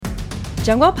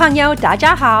中国朋友大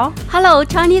家好 Hello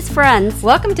Chinese friends,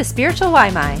 Welcome to Spiritual 外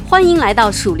卖欢迎来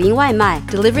到属灵外卖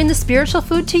Delivering the spiritual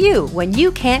food to you when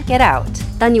you can't get out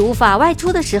当你无法外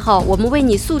出的时候，我们为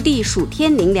你速递属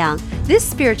天灵粮。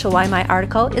 This Spiritual 外卖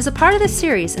article is a part of the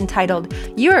series entitled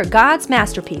You're God's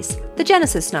Masterpiece, the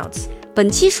Genesis Notes 本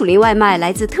期属灵外卖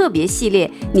来自特别系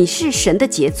列你是神的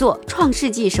杰作创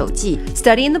世纪手记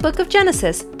Studying the book of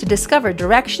Genesis to discover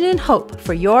direction and hope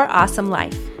for your awesome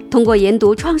life通过研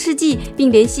读创世纪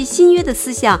并联系新约的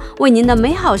思想，为您的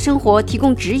美好生活提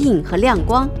供指引和亮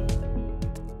光。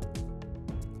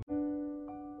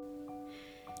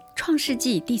创世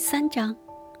纪第3章，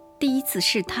第一次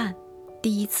试探，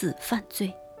第一次犯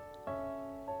罪。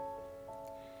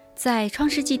在创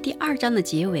世纪第2章的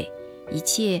结尾，一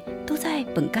切都在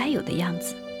本该有的样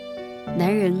子。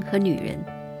男人和女人，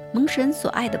蒙神所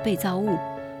爱的被造物，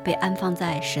被安放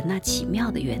在神那奇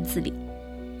妙的园子里。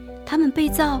他们被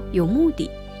造有目的，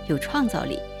有创造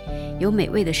力，有美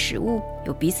味的食物，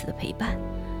有彼此的陪伴，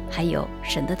还有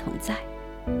神的同在。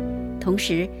同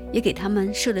时也给他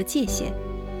们设了界限，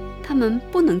他们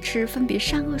不能吃分别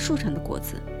善恶树上的果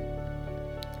子。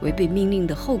违背命令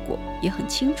的后果也很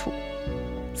清楚，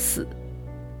死。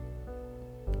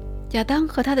亚当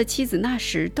和他的妻子那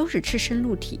时都是赤身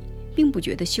露体，并不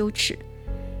觉得羞耻。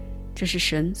这是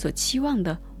神所期望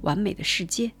的完美的世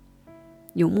界，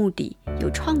有目的，有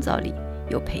创造力，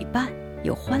有陪伴，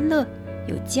有欢乐，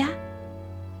有家。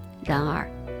然而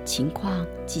情况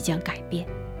即将改变。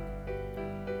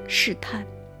试探。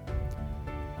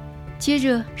接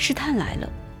着试探来了，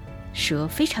蛇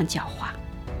非常狡猾，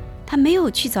他没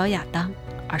有去找亚当，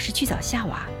而是去找夏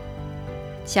娃。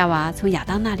夏娃从亚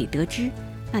当那里得知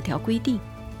那条规定，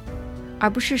而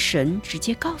不是神直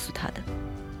接告诉他的。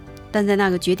但在那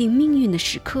个决定命运的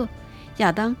时刻，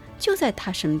亚当就在他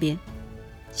身边。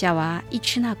夏娃一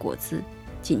吃那果子，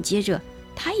紧接着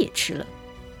她也吃了。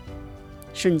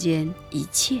瞬间一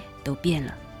切都变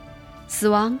了，死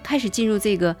亡开始进入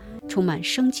这个充满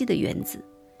生机的园子。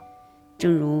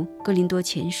正如哥林多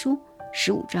前书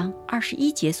15章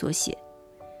21节所写，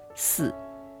死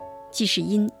既是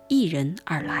因一人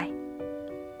而来。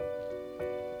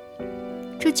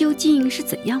这究竟是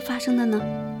怎样发生的呢？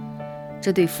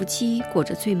这对夫妻过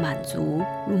着最满足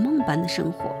如梦般的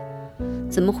生活，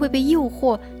怎么会被诱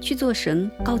惑去做神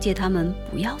告诫他们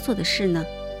不要做的事呢？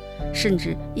甚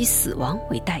至以死亡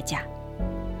为代价。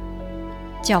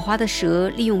狡猾的蛇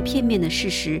利用片面的事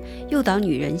实诱导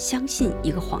女人相信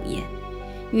一个谎言，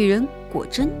女人果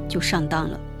真就上当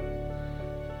了。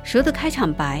蛇的开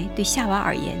场白对夏娃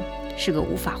而言是个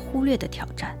无法忽略的挑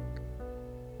战。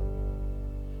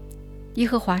耶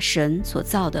和华神所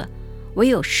造的，唯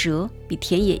有蛇比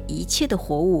田野一切的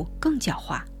活物更狡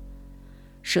猾。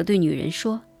蛇对女人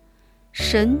说，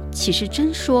神岂是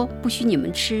真说不许你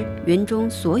们吃园中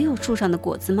所有树上的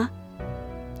果子吗？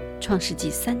创世纪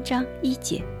3章1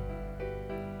节。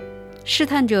试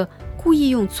探者故意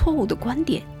用错误的观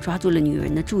点抓住了女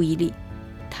人的注意力，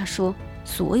他说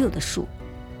所有的树。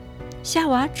夏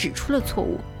娃指出了错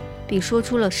误，并说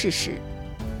出了事实。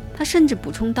他甚至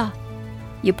补充道，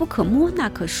也不可摸那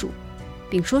棵树，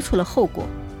并说出了后果，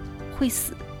会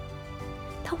死。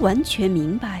他完全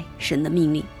明白神的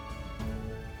命令。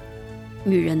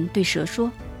女人对蛇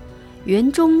说，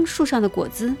园中树上的果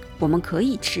子我们可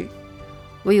以吃，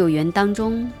唯有园当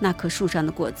中那棵树上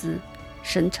的果子，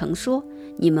神曾说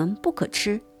你们不可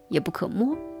吃，也不可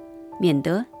摸，免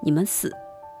得你们死。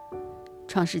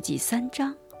创世纪3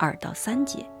章2到3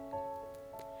节。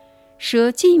蛇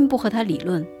进一步和他理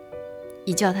论，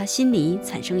以叫他心里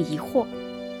产生疑惑。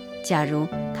假如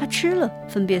他吃了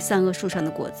分别善恶树上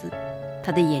的果子，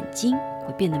他的眼睛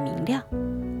会变得明亮，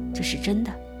这是真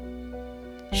的。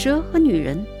蛇和女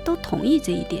人都同意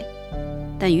这一点，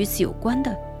但与此有关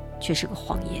的却是个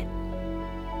谎言。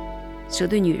蛇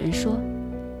对女人说，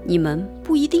你们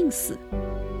不一定死，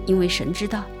因为神知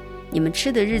道你们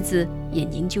吃的日子眼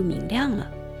睛就明亮了，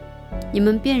你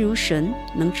们便如神，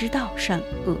能知道善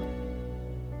恶。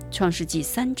创世纪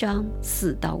3章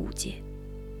4到5节。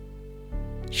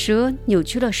蛇扭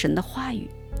曲了神的话语，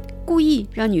故意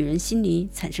让女人心里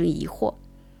产生疑惑，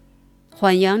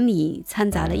谎言里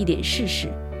掺杂了一点事实，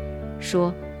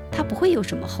说它不会有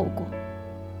什么后果。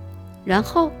然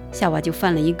后夏娃就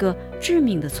犯了一个致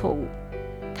命的错误，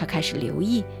她开始留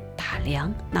意打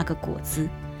量那个果子，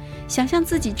想象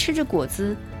自己吃着果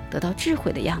子得到智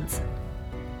慧的样子。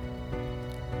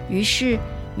于是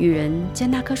女人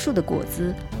将那棵树的果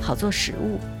子好做食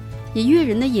物，也悦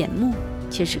人的眼目，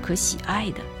且是可喜爱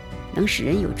的，能使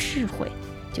人有智慧，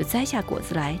就摘下果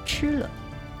子来吃了，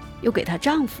又给她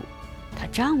丈夫，她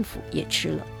丈夫也吃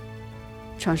了。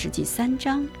创世纪3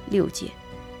章6节。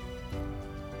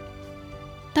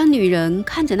当女人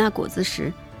看着那果子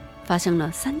时，发生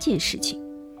了3件事情：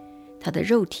她的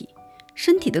肉体、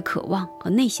身体的渴望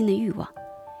和内心的欲望，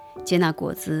见那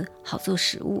果子好做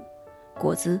食物，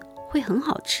果子会很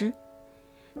好吃；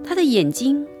她的眼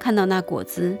睛看到那果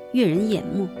子悦人眼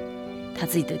目，她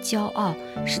自己的骄傲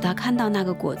使她看到那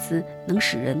个果子能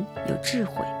使人有智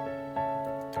慧。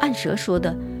按蛇说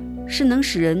的是能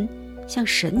使人像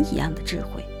神一样的智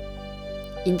慧。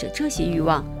因着这些欲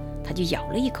望，她就咬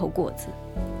了一口果子。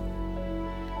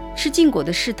吃禁果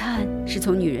的试探是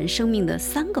从女人生命的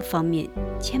3个方面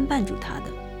牵绊住她的：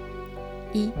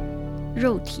 1.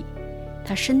 肉体，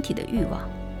她身体的欲望；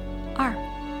 2.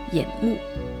 眼目，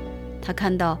她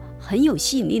看到很有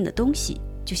吸引力的东西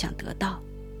就想得到；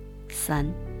 3.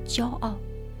 骄傲，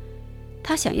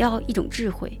她想要一种智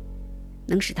慧，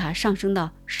能使她上升到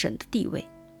神的地位。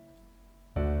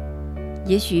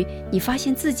也许你发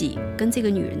现自己跟这个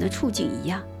女人的处境一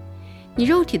样，你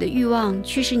肉体的欲望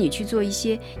驱使你去做一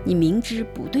些你明知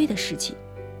不对的事情，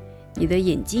你的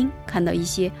眼睛看到一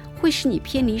些会使你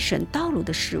偏离神道路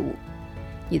的事物，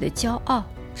你的骄傲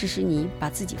致使你把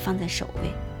自己放在首位，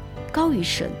高于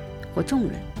神或众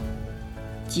人。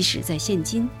即使在现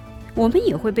今，我们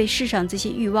也会被世上这些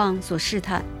欲望所试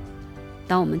探。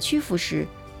当我们屈服时，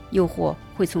诱惑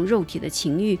会从肉体的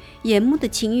情欲、眼目的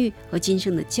情欲和今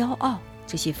生的骄傲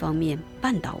这些方面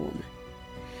绊倒我们。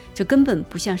这根本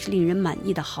不像是令人满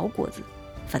意的好果子，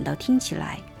反倒听起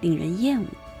来令人厌恶。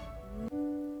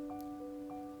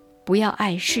不要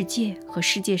爱世界和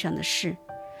世界上的事，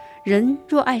人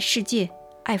若爱世界，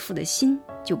爱父的心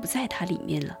就不在它里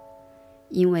面了。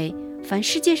因为凡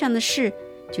世界上的事，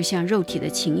就像肉体的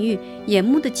情欲、眼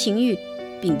目的情欲，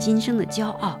并今生的骄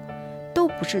傲，都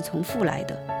不是从父来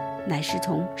的，乃是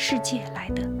从世界来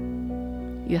的。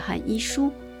约翰一书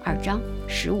2章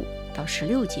15到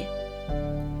16节。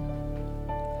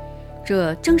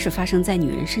这正是发生在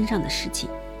女人身上的事情。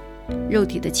肉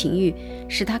体的情欲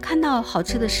使她看到好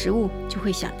吃的食物就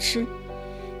会想吃，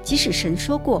即使神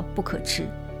说过不可吃。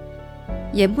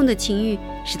眼目的情欲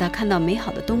使她看到美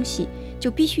好的东西就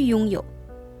必须拥有。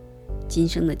今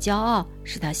生的骄傲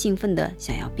使她兴奋地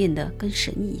想要变得跟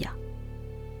神一样。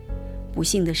不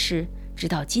幸的是，直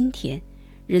到今天，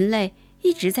人类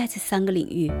一直在这3个领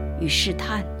域与试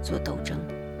探做斗争。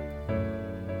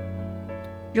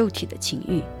肉体的情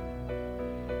欲，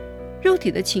肉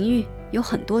体的情欲有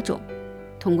很多种，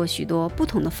通过许多不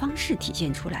同的方式体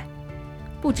现出来，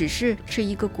不只是吃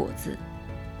一个果子。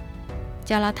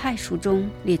加拉太书中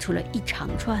列出了一长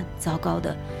串糟糕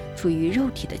的出于肉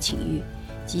体的情欲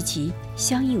及其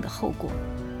相应的后果。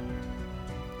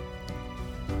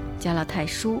加拉太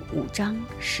书5章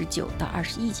19到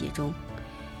21节中，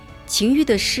情欲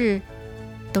的事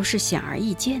都是显而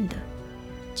易见的，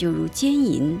就如奸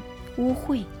淫、污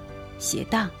秽、邪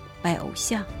荡、拜偶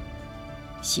像、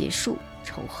邪术、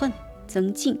仇恨、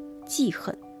增进、记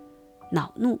恨、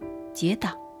恼怒、结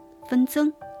党、纷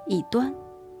争、异端、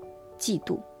嫉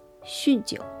妒、酗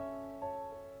酒、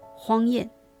荒宴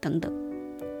等等。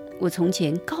我从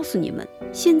前告诉你们，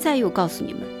现在又告诉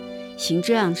你们，行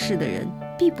这样事的人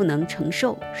必不能承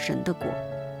受神的国。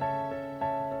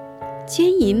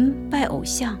奸淫、拜偶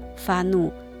像、发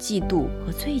怒、嫉妒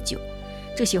和醉酒，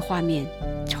这些画面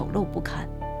丑陋不堪。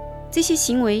这些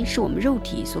行为是我们肉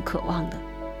体所渴望的，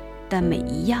但每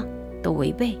一样都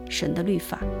违背神的律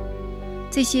法。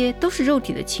这些都是肉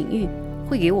体的情欲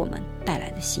会给我们带来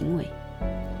的行为。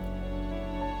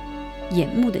眼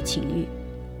目的情欲，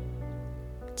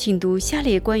请读下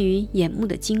列关于眼目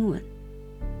的经文。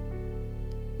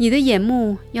你的眼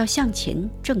目要向前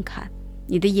正看，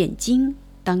你的眼睛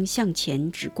当向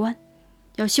前直观，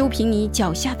要修平你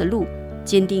脚下的路，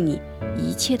坚定你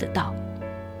一切的道。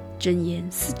箴言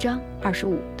4章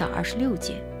25到26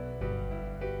节。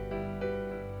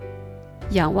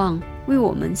仰望为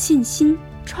我们信心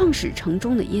创始成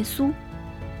终的耶稣。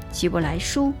希伯来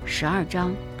书12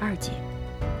章2节。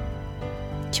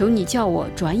求你叫我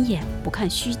转眼不看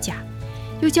虚假，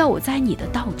又叫我在你的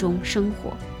道中生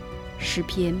活。诗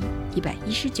篇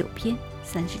119篇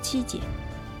37节。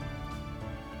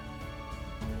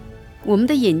我们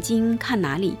的眼睛看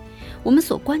哪里，我们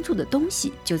所关注的东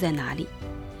西就在哪里。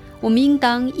我们应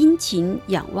当殷勤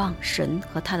仰望神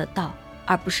和他的道，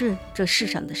而不是这世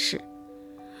上的事。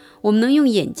我们能用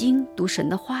眼睛读神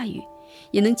的话语，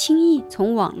也能轻易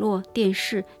从网络、电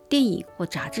视、电影或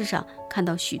杂志上看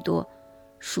到许多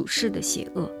属世的邪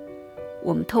恶。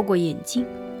我们透过眼睛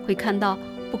会看到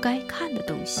不该看的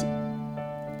东西。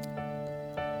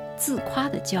自夸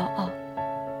的骄傲。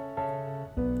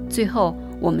最后，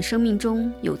我们生命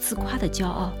中有自夸的骄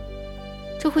傲，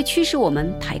这会驱使我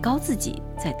们抬高自己，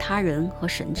在他人和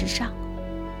神之上。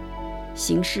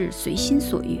行事随心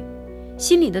所欲，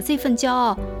心里的这份骄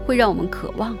傲会让我们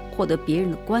渴望获得别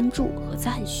人的关注和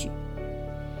赞许。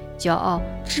骄傲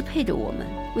支配着我们，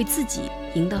为自己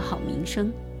赢得好名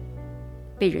声。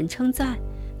被人称赞，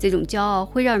这种骄傲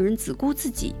会让人只顾自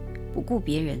己，不顾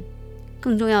别人，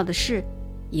更重要的是，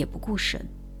也不顾神。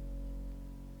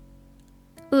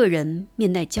恶人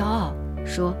面带骄傲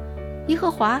说，耶和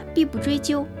华必不追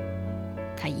究，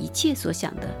他一切所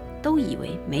想的都以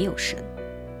为没有神。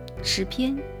诗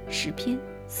篇10篇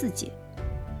4节。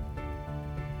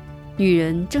女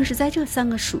人正是在这3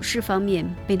个属世方面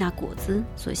被那果子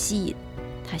所吸引，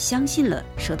她相信了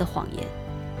蛇的谎言，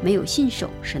没有信守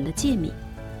神的诫命。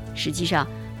实际上，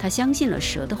她相信了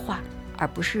蛇的话，而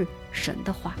不是神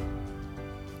的话。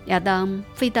亚当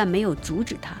非但没有阻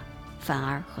止她，反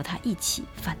而和她一起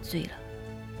犯罪了。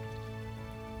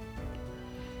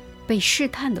被试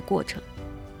探的过程，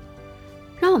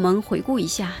让我们回顾一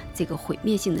下这个毁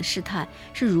灭性的试探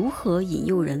是如何引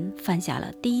诱人犯下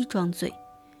了第一桩罪，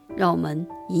让我们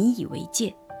引以为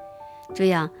戒，这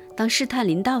样当试探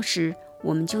临到时，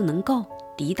我们就能够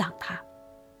抵挡它。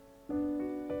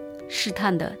试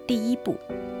探的第一步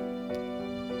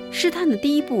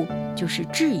就是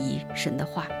质疑神的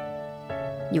话，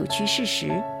扭曲事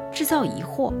实，制造疑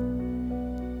惑。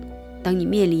当你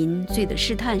面临罪的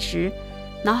试探时，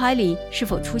脑海里是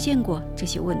否出现过这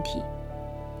些问题？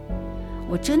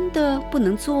我真的不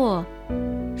能做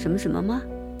什么什么吗？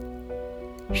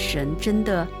神真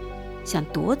的想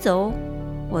夺走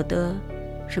我的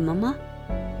什么吗？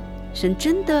神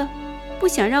真的不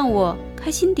想让我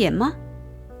开心点吗？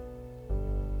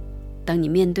当你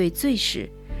面对罪时，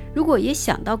如果也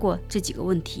想到过这几个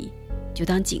问题，就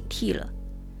当警惕了，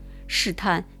试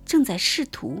探正在试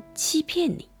图欺骗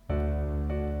你。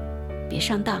别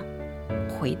上当，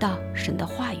回到神的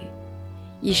话语，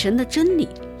以神的真理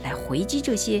来回击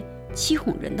这些欺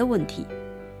哄人的问题，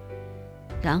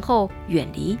然后远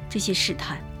离这些试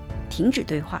探，停止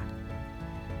对话。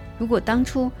如果当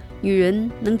初女人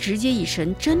能直接以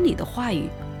神真理的话语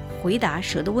回答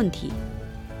蛇的问题，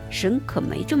神可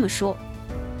没这么说，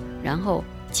然后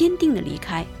坚定地离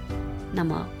开，那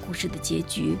么故事的结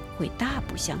局会大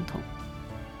不相同。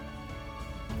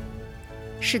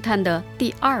试探的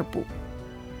第二步，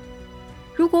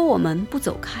如果我们不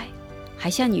走开，还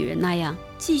像女人那样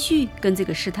继续跟这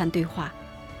个试探对话，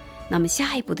那么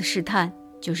下一步的试探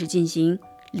就是进行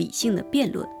理性的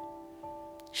辩论。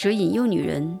蛇引诱女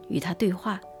人与他对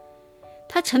话，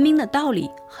他陈明的道理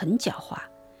很狡猾，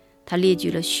他列举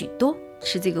了许多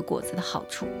吃这个果子的好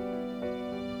处。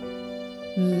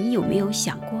你有没有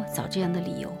想过找这样的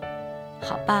理由？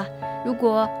好吧，如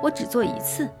果我只做一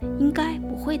次，应该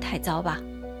不会太糟吧。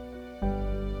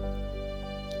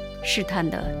试探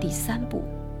的第三步，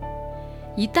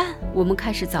一旦我们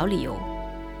开始找理由，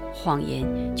谎言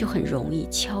就很容易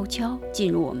悄悄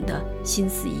进入我们的心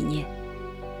思意念。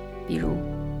比如，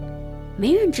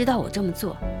没人知道我这么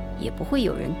做，也不会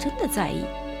有人真的在意，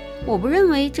我不认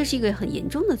为这是一个很严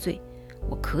重的罪，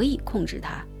我可以控制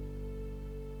它。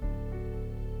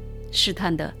试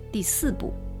探的第四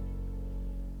步，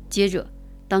接着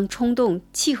当冲动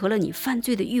契合了你犯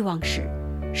罪的欲望时，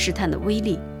试探的威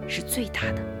力是最大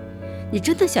的。你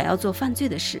真的想要做犯罪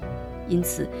的事，因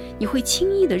此你会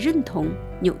轻易地认同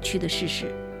扭曲的事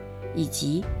实，以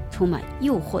及充满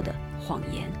诱惑的谎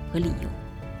言和理由。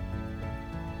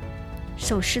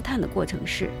受试探的过程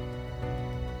是：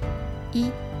一、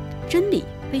真理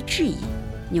被质疑、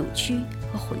扭曲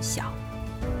和混淆；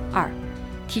二、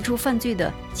提出犯罪的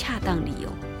恰当理由；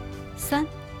三、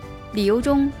理由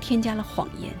中添加了谎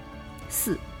言；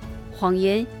四、谎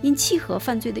言因契合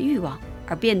犯罪的欲望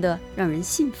而变得让人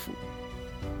信服。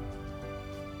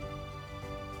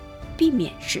避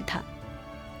免试探。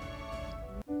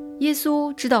耶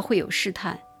稣知道会有试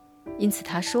探，因此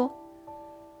他说，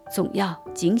总要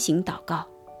警醒祷告，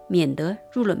免得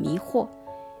入了迷惑。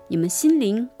你们心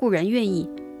灵固然愿意，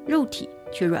肉体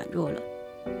却软弱了。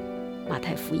马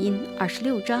太福音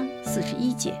26章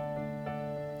41节。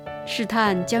试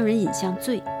探将人引向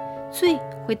罪，罪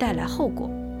会带来后果。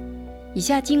以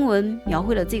下经文描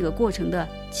绘了这个过程的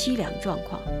凄凉状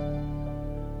况。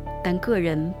但个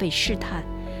人被试探，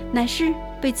乃是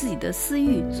被自己的私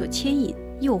欲所牵引、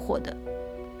诱惑的。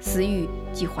私欲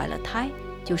既怀了胎，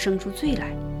就生出罪来；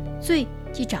罪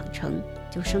既长成，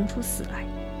就生出死来。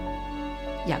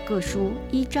雅各书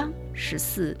1章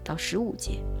14到15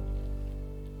节。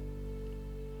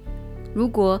如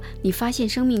果你发现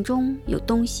生命中有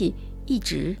东西一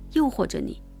直诱惑着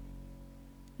你，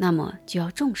那么就要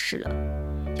重视了，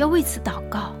要为此祷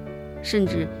告，甚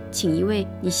至请一位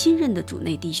你信任的主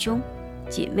内弟兄、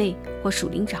姐妹或属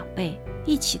灵长辈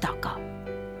一起祷告。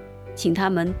请他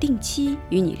们定期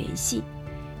与你联系，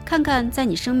看看在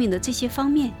你生命的这些方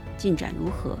面进展如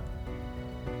何。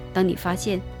当你发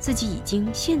现自己已经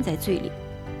陷在罪里，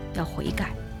要悔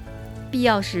改，必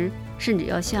要时甚至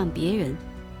要向别人、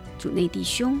主内弟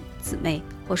兄、姊妹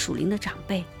或属灵的长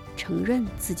辈承认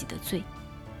自己的罪。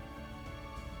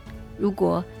如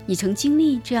果你曾经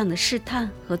历这样的试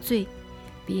探和罪，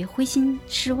别灰心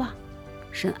失望，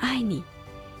神爱你，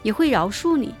也会饶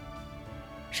恕你。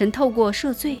神透过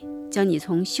赦罪，将你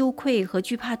从羞愧和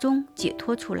惧怕中解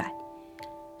脱出来，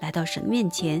来到神面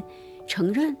前，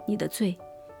承认你的罪，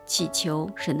祈求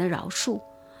神的饶恕，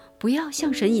不要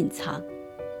向神隐藏。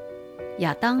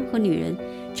亚当和女人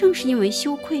正是因为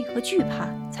羞愧和惧怕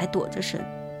才躲着神。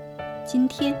今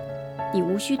天你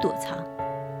无需躲藏，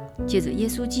借着耶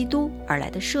稣基督而来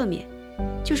的赦免，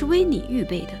就是为你预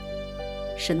备的。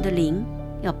神的灵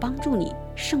要帮助你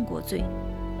胜过罪，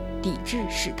抵制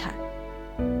试探。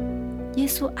耶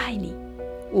稣爱你，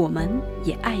我们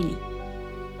也爱你。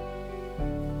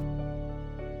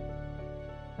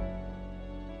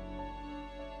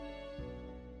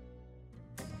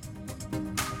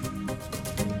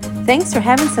Thanks for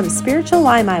having some spiritual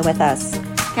Waimai with us.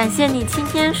 感谢你今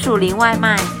天属灵外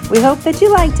卖， We hope that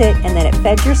you liked it and that it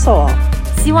fed your soul.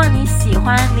 希望你喜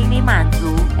欢，灵里满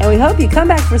足， And we hope you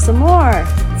come back for some more.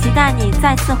 期待你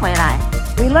再次回来。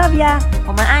 We love ya.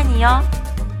 我们爱你哟。